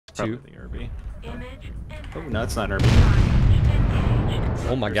Probably two. the Irby. Oh, no, it's not Irby.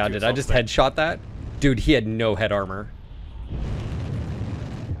 Oh my god, did I just headshot that? Dude, he had no head armor.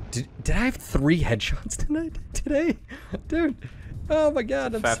 Did I have 3 headshots today? Dude, oh my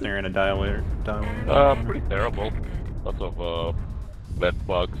god. Fafnir and a dilator. Pretty terrible. Lots of lead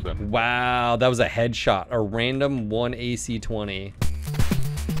bugs and... Wow, that was a headshot. A random 1 AC-20.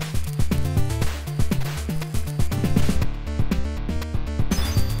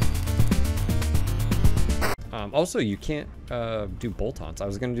 Also, you can't do bolt-ons. I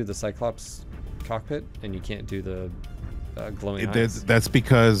was going to do the Cyclops cockpit, and you can't do the glowing eyes. That's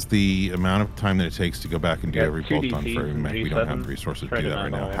because the amount of time that it takes to go back and do every bolt-on for every mech, we don't have the resources to do that right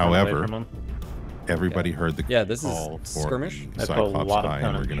now. However, everybody heard the call for skirmish. the Cyclops eye,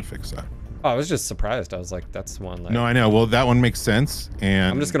 and we're going to fix that. Oh, I was just surprised. I was like, that's one. Like, no, I know. Well, that one makes sense.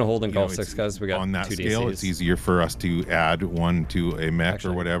 And I'm just going to hold in Gulf 6, guys. We got on that 2 scale, DCs. it's easier for us to add one to a mech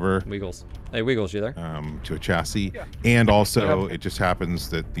or whatever. Wiggles. Hey, Wiggles, you there? To a chassis. Yeah. And also, it just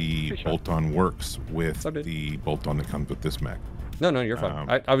happens that the bolt-on works with the bolt-on that comes with this mech. No, you're fine.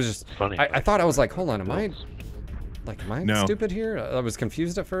 I was just... Funny. I thought, I was like, hold on, am I stupid here? I was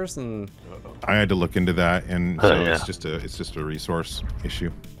confused at first, and... I had to look into that, and so it's just a resource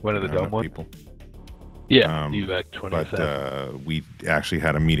issue. One of the dumb ones? People. Yeah, UVAC 27. But we actually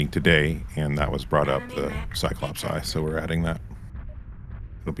had a meeting today, and that was brought up, the Cyclops eye, so we're adding that.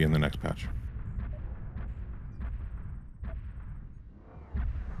 It'll be in the next patch.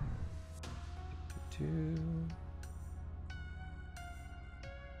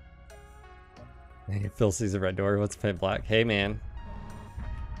 Hey, Phil sees a red door. What's paint black? Hey, man.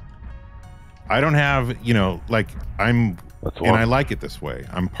 I don't have, like, and I like it this way.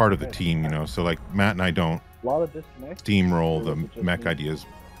 I'm part of the team, so like Matt and I don't steamroll the mech ideas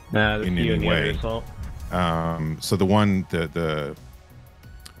in any way. So the one, the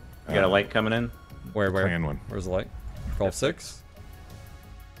you got a light coming in? Where? Clan one. Where's the light? Gulf 6?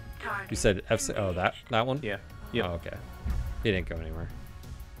 You said F6? Oh, that one? Yeah. Yep. Oh, okay. He didn't go anywhere.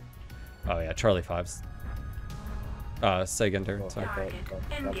 Oh yeah, Charlie 5's. Segenter, sorry.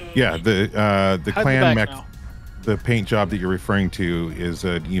 Yeah, the clan mech, the paint job that you're referring to is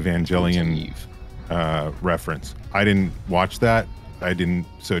an Evangelion reference. I didn't watch that.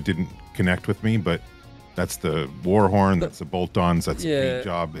 So it didn't connect with me, but that's the war horn, that's the bolt-ons, that's the paint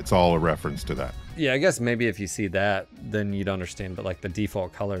job. It's all a reference to that. Yeah, I guess maybe if you see that, then you'd understand. But like the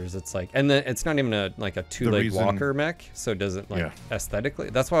default colors, it's like, and then it's not even a 2-leg walker mech, so it doesn't like aesthetically.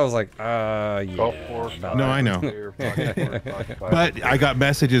 That's why I was like, yeah. No, I know. But I got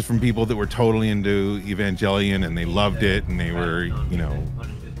messages from people that were totally into Evangelion, and they loved it, and they were,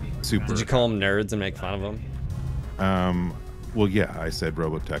 super. Did you call them nerds and make fun of them? Well, yeah, I said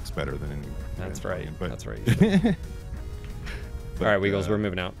Robotech's better than any. That's right. But, that's right. All right, Wiggles, we're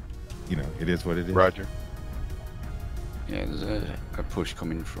moving out. It is what it is. Roger. Yeah, there's a push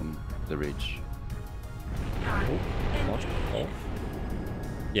coming from the ridge. Oh.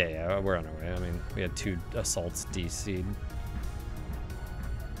 Yeah, we're on our way. I mean, we had 2 assaults DC'd.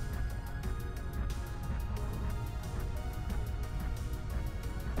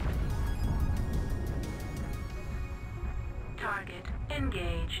 Target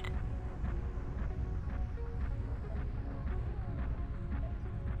engaged.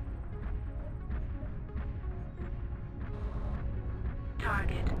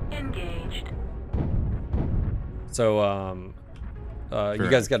 Target engaged. So, you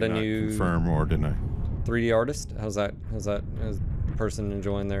guys got a new confirm or deny 3D artist? How's that? Is the person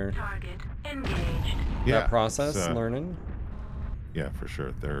enjoying their target engaged? That process, learning? Yeah, for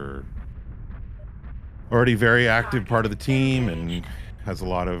sure. They're already very active part of the team and has a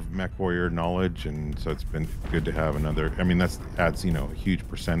lot of Mechwarrior knowledge, and so it's been good to have another. I mean, that adds a huge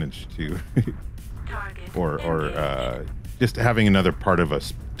percentage to, or just having another part of a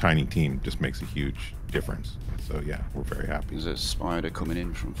tiny team just makes a huge difference. So yeah, we're very happy. There's a spider coming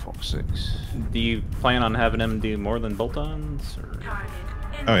in from Fox 6. Do you plan on having him do more than bolt-ons? Or?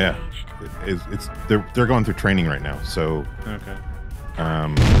 Oh yeah, they're going through training right now. So okay.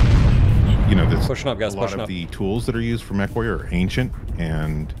 There's pushing up, guys. A lot of the tools that are used for Mechwarrior are ancient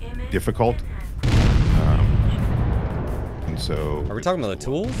and difficult. And so are we talking about the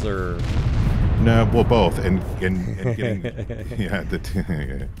tools or? No, well, both, and getting yeah.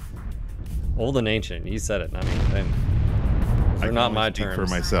 Old and ancient. You said it, not me. They're not my terms. For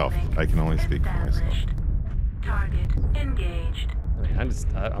myself, I can only speak for myself. Target engaged. I mean,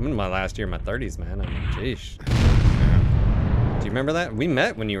 I'm in my last year, my 30s, man. I mean, jeez. Do you remember that? We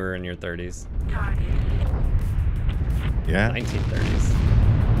met when you were in your 30s. Target. Yeah. 1930s.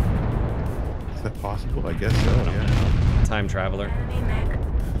 Is that possible? I guess so. Yeah. Time traveler.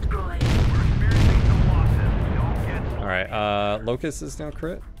 Locust is now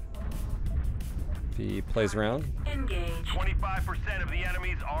crit. If he plays around. Engaged. 25% of the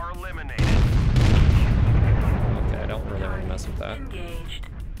enemies are eliminated. Okay, I don't really want to mess with that. Engaged.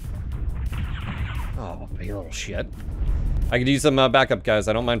 Oh, you little shit. I could use some backup, guys.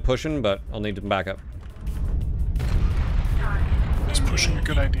 I don't mind pushing, but I'll need some backup. Is pushing a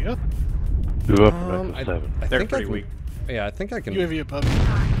good idea? Do up back to 7. I They're think pretty I can, weak. Yeah, I think I can. UAV above you.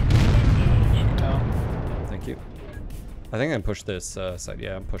 Down. Thank you. I think I can push this side.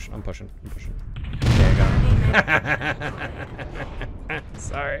 Yeah, I'm pushing.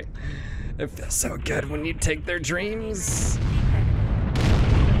 Sorry. It feels so good when you take their dreams.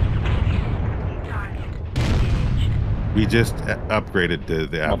 We just upgraded to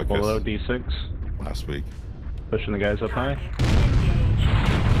the Multiple Abacus low D6. last week. Pushing the guys up high.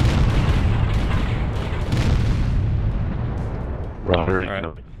 Roger. All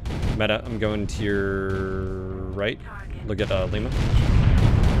right. Meta, I'm going to your right. Look at Lima.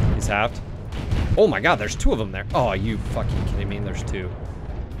 He's halved. Oh my god, there's 2 of them there. Oh, are you fucking kidding me? There's 2.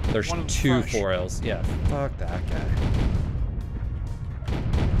 There's One of them 2 flash. 4Ls. Yeah, fuck that guy.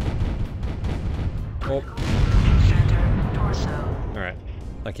 Oh. Center torso. Alright.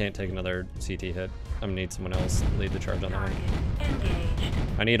 I can't take another CT hit. I'm gonna need someone else to lead the charge on that one. Engaged.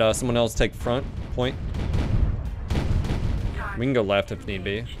 I need someone else to take front point. We can go left if need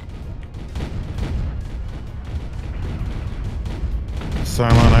be.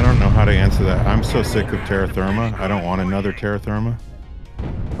 Cylon, I don't know how to answer that. I'm so sick of Terra Therma. I don't want another Terra Therma.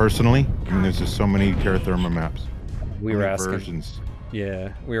 Personally, I mean, there's just so many Terra Therma maps. We So were many asking. versions.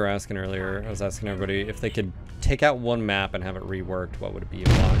 Yeah, we were asking earlier. I was asking everybody if they could take out one map and have it reworked. What would it be?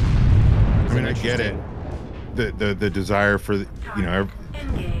 I mean, I get it. The desire for you know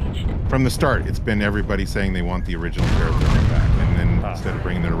Engaged. from the start, it's been everybody saying they want the original Terra Therma back, and then instead of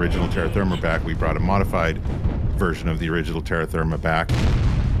bringing the original Terra Therma back, we brought a modified version of the original Terra Therma back,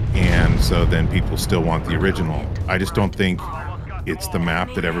 and so then people still want the original. I just don't think it's the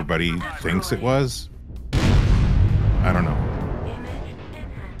map that everybody thinks it was. I don't know. Image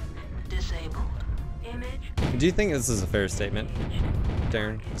enhancement disabled. Image. Do you think this is a fair statement,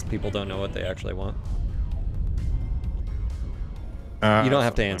 Darren? Because people don't know what they actually want. You don't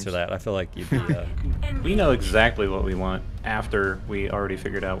have to answer that. I feel like you'd be. We know exactly what we want after we already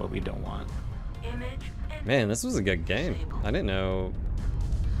figured out what we don't want. Image. Man, this was a good game. I didn't know.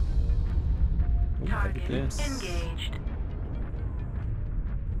 Ooh, Target yes. engaged.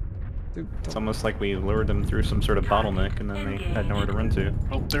 Dude, It's almost like we lured them through some sort of bottleneck and then they had nowhere to run to.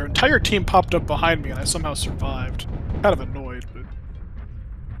 Well, their entire team popped up behind me and I somehow survived. Kind of annoyed, but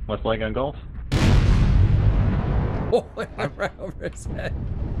With leg on golf? Oh, it went right over his head.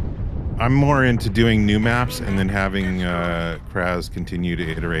 I'm more into doing new maps and then having Kraz continue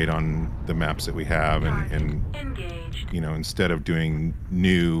to iterate on the maps that we have, and Engaged. you know, instead of doing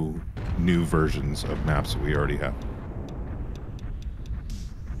new versions of maps that we already have.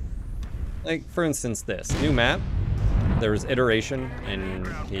 Like, for instance, this new map. There was iteration, and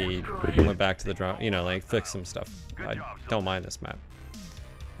he went back to the draw. You know, like fix some stuff. I don't mind this map.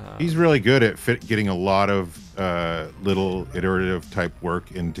 He's really good at getting a lot of little iterative type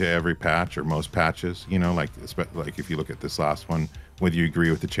work into every patch or most patches. You know, like if you look at this last one, whether you agree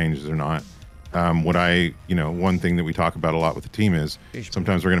with the changes or not. One thing that we talk about a lot with the team is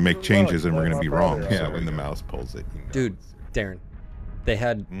sometimes we're going to make changes and we're going to be wrong. Yeah, when the mouse pulls it. You know. Dude, Darren, they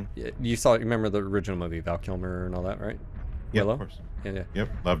had. You remember the original movie, Val Kilmer and all that, right? Yeah, Willow? of course. Yeah. Yep,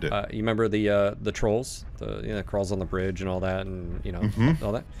 loved it. You remember the trolls, the crawls on the bridge and all that, and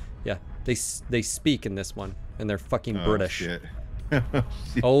all that. Yeah, they speak in this one, and they're fucking British. Shit.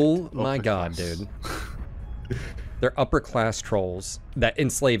 Oh my god, dude. They're upper class trolls that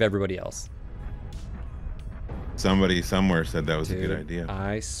enslave everybody else. Somebody somewhere said that was Dude, a good idea.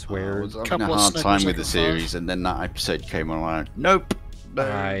 I swear. I was having a Couple of hard snipers time with the over series, and then that episode came on. And I went, nope. No,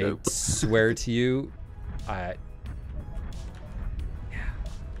 I nope. swear to you,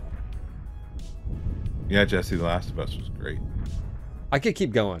 Yeah, Jesse, The Last of Us was great. I could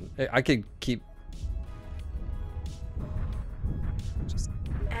keep going. I could keep.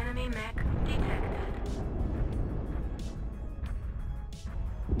 Enemy mech detected.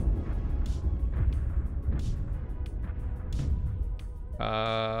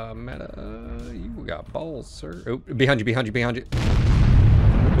 Meta, you got balls, sir. Oh, behind you. Looking for this.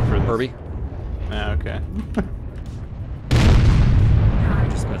 Herbie. Ah, okay. I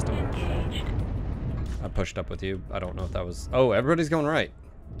just missed him. Engaged. I pushed up with you. I don't know if that was. Oh, everybody's going right.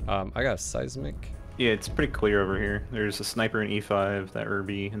 I got a seismic. Yeah, it's pretty clear over here. There's a sniper in E5, that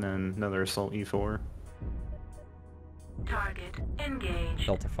Irby, and then another assault E4. Target engaged.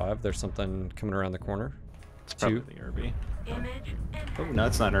 Delta 5. There's something coming around the corner. It's probably Two. the RB. Image Oh, and no,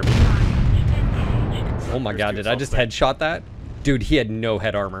 it's not RB. engaged. Oh my There's god, two did I just assaults headshot that? Dude, he had no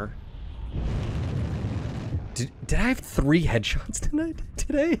head armor. Did I have 3 headshots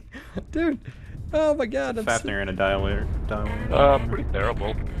today? Dude, oh my god. I'm Fafnir and a dial. Pretty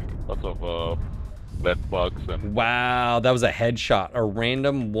terrible. Lots of lead bugs and Wow, that was a headshot. A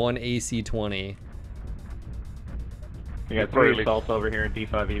random 1 AC-20. You got 3 Really? assaults over here in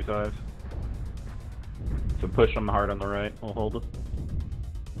D5, E5. So push them hard on the right. We'll hold it.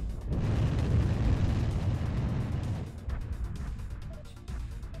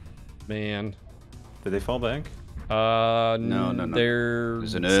 Man. Did they fall back? No. They're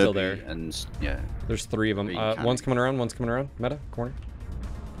There's an still Irby there. and yeah. There's 3 of them. Three One's cannon. coming around, one's coming around. Meta, corner.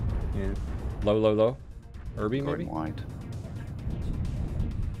 Yeah. Low. Irby, Going maybe? wide.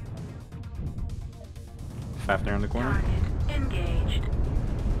 Fafnir in the corner. Target engaged.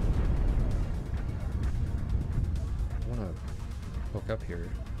 I want to hook up here.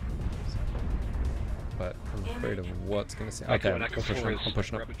 But I'm afraid of what's going to see. Okay, I'm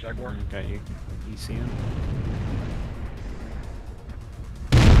pushing up. Jaguar. Got you. ECM.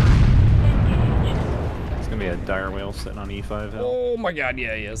 Engaged. It's gonna be a dire whale sitting on E5 hill. Oh my god,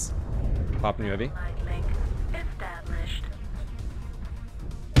 yeah, he is. Popping UAV. Light link established.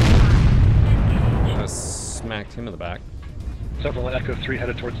 I smacked him in the back. Several Echo 3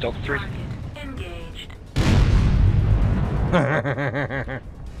 headed towards Delta 3. Target engaged.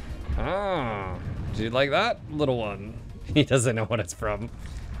 Ah, do you like that, little one? He doesn't know what it's from.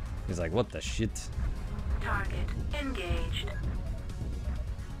 He's like, what the shit? Target engaged.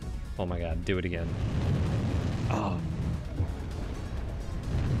 Oh my god, do it again. Oh.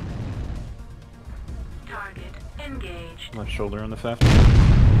 Target engaged. Left shoulder on the Fafnir.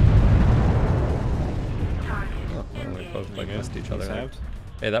 Target Oh, we both engaged. like missed each other. He's there. halved.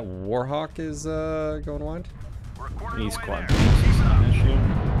 Hey, that Warhawk is going wide. We're a quarter He's of the way quad. there. Issue.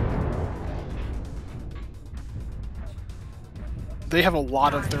 They have a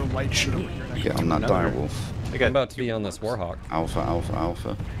lot of their light shit over here. Get on that Another. dire wolf. They I'm got about to be on this Warhawk.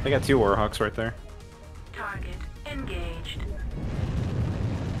 Alpha. They got 2 Warhawks right there. Target engaged.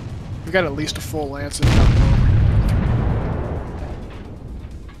 We got at least a full lance and not more over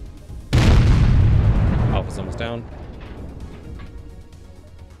here. Alpha's almost down.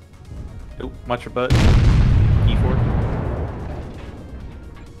 Oh, watch your butt. E4.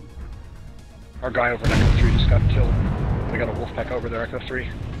 Our guy over in Echo 3 just got killed. We got a wolf pack over there, Echo 3. I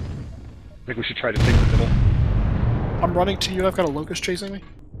think we should try to take the middle. I'm running to you. I've got a locust chasing me.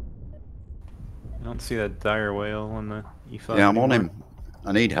 I don't see that dire whale on the E5. Yeah, I'm on anymore. him.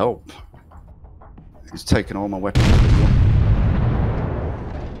 I need help. He's taken all my weapons but one.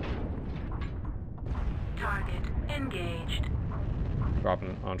 Target engaged.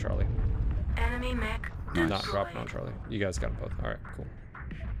 Dropping on Charlie. Enemy mech Nice. Not dropping on Charlie. You guys got them both. All right, cool.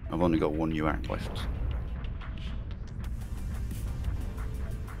 I've only got 1 UAC left.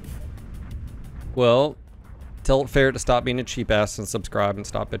 Well, tell Ferret to stop being a cheap ass and subscribe and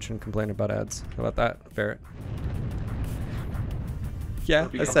stop bitching and complaining about ads. How about that, Ferret? Yeah,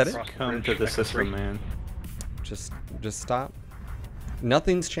 I said it. Come to the system, man. Just stop.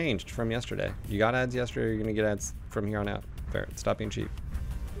 Nothing's changed from yesterday. You got ads yesterday, you're gonna get ads from here on out. Ferret, stop being cheap.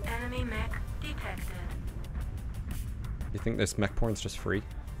 enemy mech detected. You think this mech porn's just free?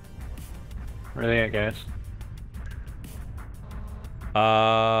 Where are they at, guys?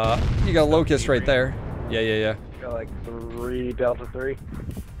 You got Locust right there. Yeah. Got like 3 Delta 3.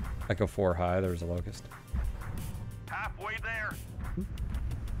 Echo 4 high, there's a Locust. Halfway there.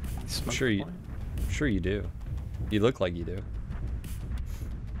 I'm sure you do. You look like you do.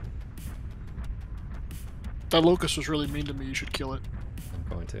 That locust was really mean to me. You should kill it. I'm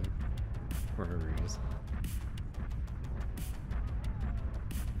going to. Wherever he is.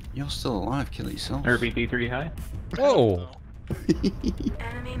 You're still alive, kill yourself. RBD3 high. Whoa!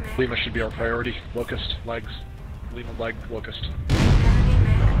 Enemy mech. Lima should be our priority. Locust, legs. Lima, leg, Locust.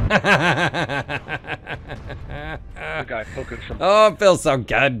 Enemy mech. The guy poking from. Oh, it feels so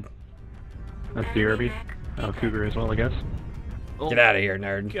good. That's the RB. Oh, Cougar as well, I guess. Get out of here,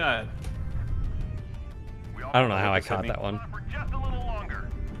 nerd. God. I don't know how I caught that one. For just a little longer.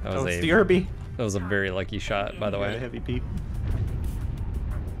 That Oh, was it's the a RB. very lucky shot, by the Got a way. heavy peep.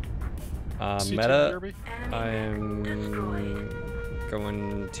 CT Meta, Derby? Enemy I mech am destroyed.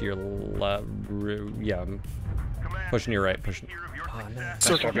 going to your left. Yeah, I'm Command, pushing to your right. Pushing. hear of your Oh, no.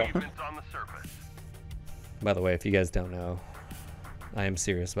 success Circle. achievements on the surface. By the way, if you guys don't know, I am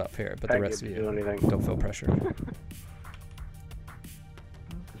serious about Ferret, but the rest of you don't feel pressure.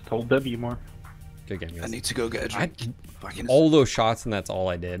 Just hold W more. Good game, I guys. need to go get a drink. Back in a All those shots, and that's all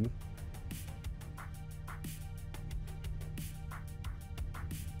I did.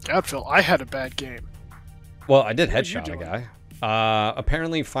 out, Phil. I had a bad game. Well, I did What did you headshot a do? guy.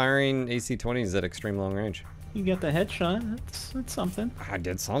 Apparently firing AC-20s at extreme long range. You got the headshot. That's something. I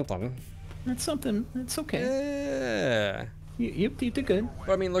did something. That's something. It's okay. Yeah. You did good.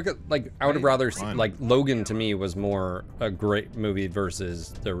 But I mean, look at, like, I would have rather see, like, Logan to me was more a great movie versus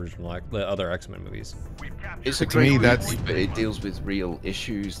the original, like, the other X-Men movies. It's a To me, great that's- movie, but it deals with real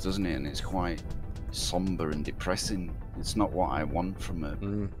issues, doesn't it? And it's quite somber and depressing. It's not what I want from a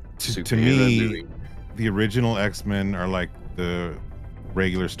To superhero me, movie. the original X-Men are like the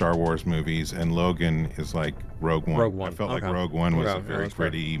regular Star Wars movies, and Logan is like Rogue One. Rogue One, I felt like okay. Rogue One was Okay, a very that's fair.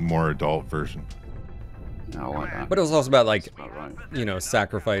 gritty, more adult version. I like that. But it was also about, like, All right. you know,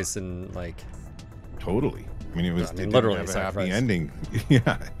 sacrifice and, like, Totally. I mean, it was I mean, it literally didn't have a happy sacrifice. ending.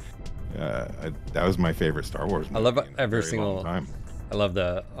 Yeah. That was my favorite Star Wars movie. I love in a every very long single. time. I love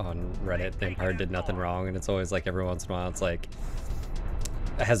on Reddit, the Empire did nothing wrong, and it's always like every once in a while, it's like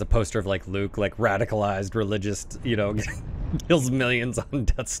it has a poster of like Luke, like radicalized religious, you know, kills millions on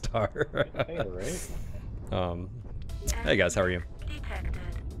Death Star. Hey guys, how are you? Detected.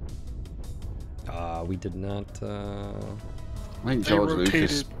 We did not. I think They George rotated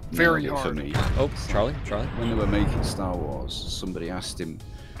Lucas very nailed it for hard. me. Oh, Charlie. When they were making Star Wars, somebody asked him,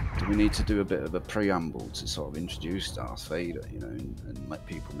 do we need to do a bit of a preamble to sort of introduce Darth Vader, you know, and let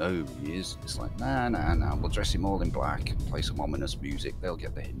people know who he is? It's like, nah, we'll dress him all in black and play some ominous music, they'll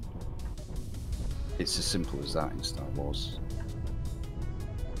get the hint. It's as simple as that in Star Wars.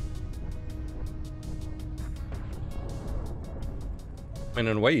 And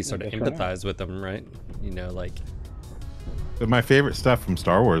in a way, you sort of empathize with them, right? You know, like But my favorite stuff from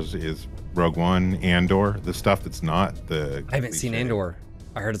Star Wars is Rogue One, Andor, the stuff that's not the. I haven't seen cliche. Andor.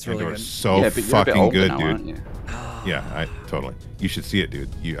 I heard it's really Andor's good. so Yeah, but you're a bit fucking older good, now, dude. aren't you? Yeah, I totally. You should see it, dude.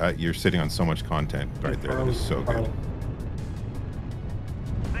 You're sitting on so much content right there. That is so good.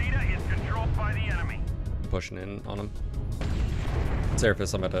 Theta is controlled by the enemy. Pushing in on him.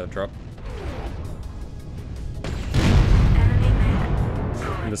 Seraphis, I'm about to drop. Enemy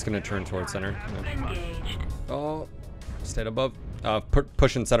mech. I'm just gonna turn towards center. Engaged. Oh, stayed above.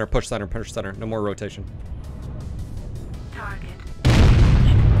 Push in center, push center. No more rotation. Target.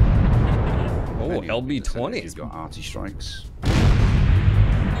 Oh, Then you- LB-20s. You've got arty strikes.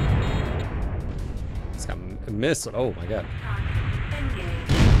 It's got a miss. Oh my god. Engaged.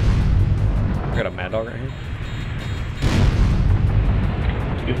 I got a Mad Dog right here.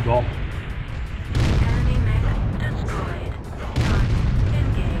 Good golf. Enemy mech destroyed. Target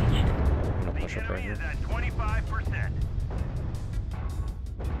engaged. I'm gonna push up right Enemy here. is at 25%.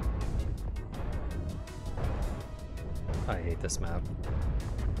 I hate this map.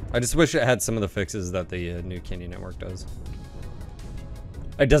 I just wish it had some of the fixes that the new Canyon Network does.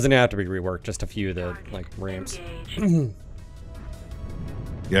 It doesn't have to be reworked, just a few of the like ramps. Engaged.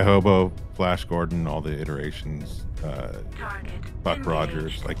 Yeah, Hobo, Flash Gordon, all the iterations, Target. Buck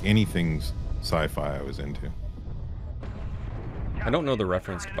Rogers, like anything's sci-fi I was into. I don't know the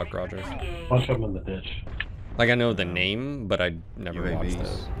reference to Buck Rogers. Engaged. Bunch of them in the ditch. Like I know the name, but I never watched it.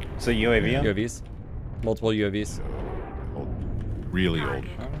 UAVs. So UAV? on? UAVs, multiple UAVs. Old, really old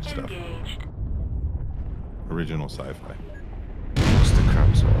Target stuff. engaged. Original sci-fi. What's the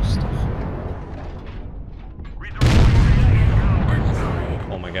crab sort of stuff? Destroyed.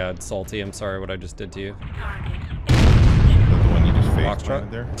 Oh my god, Salty, I'm sorry what I just did to you. Target. Is that the one you just face Foxtrot?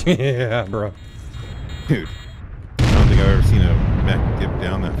 planted there? Yeah, bro. Dude, I don't think I've ever seen a mech dip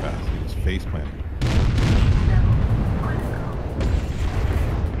down that fast. He was face planted.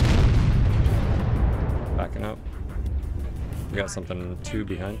 Backing up. We got something 2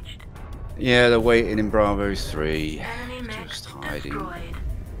 behind. Yeah, they're waiting in Bravo 3. Enemy mech Just hiding. destroyed.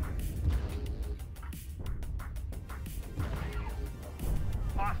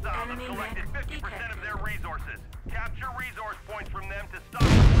 Hostiles have Enemy collected mech 50% of their detected. resources. Capture resource points from them to stop the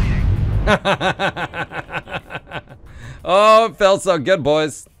bleeding. Oh, it felt so good,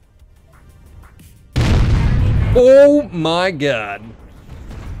 boys. Enemy mech. Oh my god.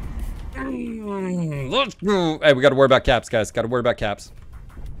 Let's go. Hey, we gotta worry about caps, guys. Gotta worry about caps.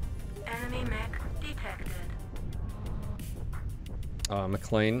 Enemy mech detected.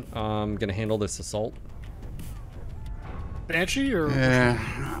 McLean, I'm gonna handle this assault. Banshee or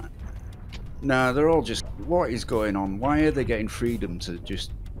Yeah. No, they're all just. What is going on? Why are they getting freedom to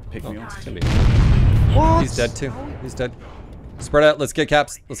just pick me off? It's gonna be. He's dead too. He's dead. Spread out. Let's get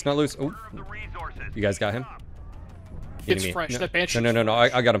caps. Let's not lose. Oh, The resources. you guys got him? it's me. French? No, That Banshee. no.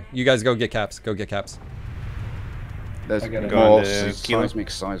 I got him. You guys go get caps. Go get caps. There's I gotta go more on to Kilo.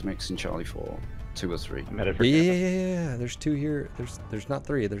 seismics in Charlie 4. 2 or 3. I'm headed for Yeah. There's 2 here. There's not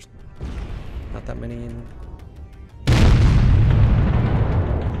 3. There's not that many in.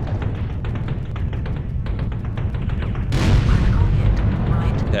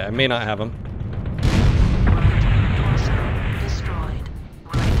 Okay, I may not have him. Torso destroyed.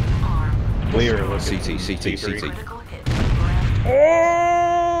 Right arm. Clear, look. CT, CT, CT. Critical hit. Left.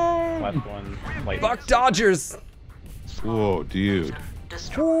 Oh! Left one. Light. Fuck Dodgers! Whoa, dude.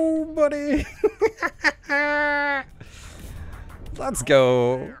 Destroyed. Oh, buddy! Let's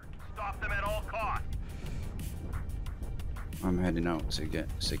go. Stop them at all costs. I'm heading out to get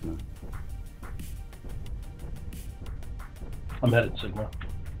Sigma. I'm headed Sigma.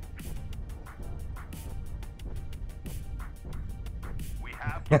 We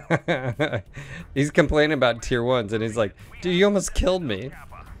have He's complaining about tier 1s and he's like, dude, you almost killed me.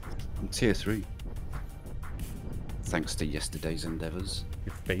 I'm tier 3. Thanks to yesterday's endeavours.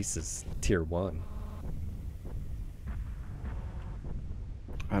 Your face is tier 1.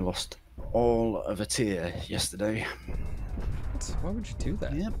 I lost all of a tier yesterday. What? Why would you do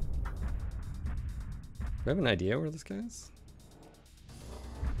that? Yep. Do you have an idea where this guy is?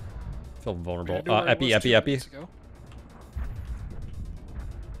 I feel vulnerable. I knew where it Epi, was Epi, 2 Epi. minutes ago.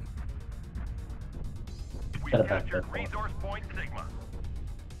 we Got a back captured there. resource point Sigma.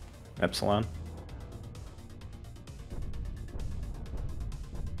 Epsilon.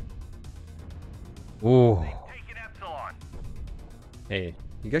 Ooh. Taking Epsilon. Hey,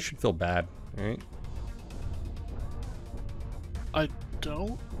 you guys should feel bad, alright? I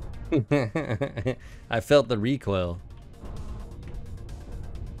don't. I felt the recoil.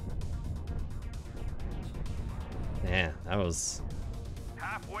 Yeah, that was...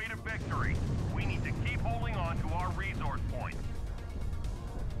 Halfway to victory. We need to keep holding on to our resource point.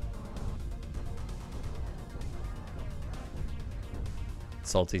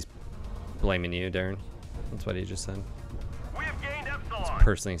 Salty's blaming you, Darren. That's what he just said. We have gained Epsilon.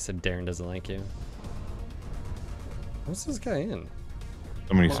 Personally said Darren doesn't like you. What's this guy in?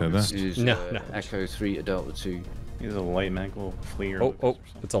 Somebody said that. This is No, no. Echo 3 to Delta 2. He's a light mag, little flea or Oh, locust oh, or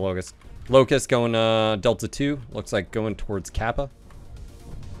something. it's a Locust. Locust going Delta 2. Looks like going towards Kappa.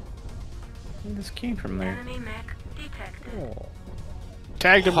 Where this came from there? Enemy mech detected.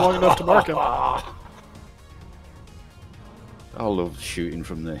 Tagged him long enough to mark him. I love shooting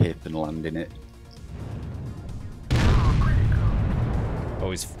from the hip and landing it. All critical.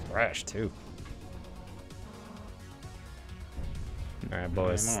 Oh, he's fresh too. Alright,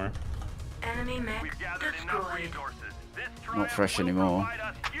 boys. More. Enemy mech We've gathered enough destroyed. resources. This Not triumph fresh will anymore. provide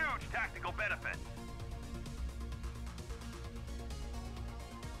us huge tactical benefits.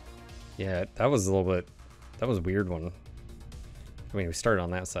 Yeah, that was a little bit... That was a weird one. I mean, we started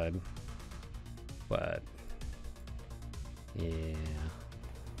on that side. But... Yeah...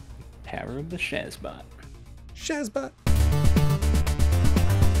 Power of the Shazbot. Shazbot!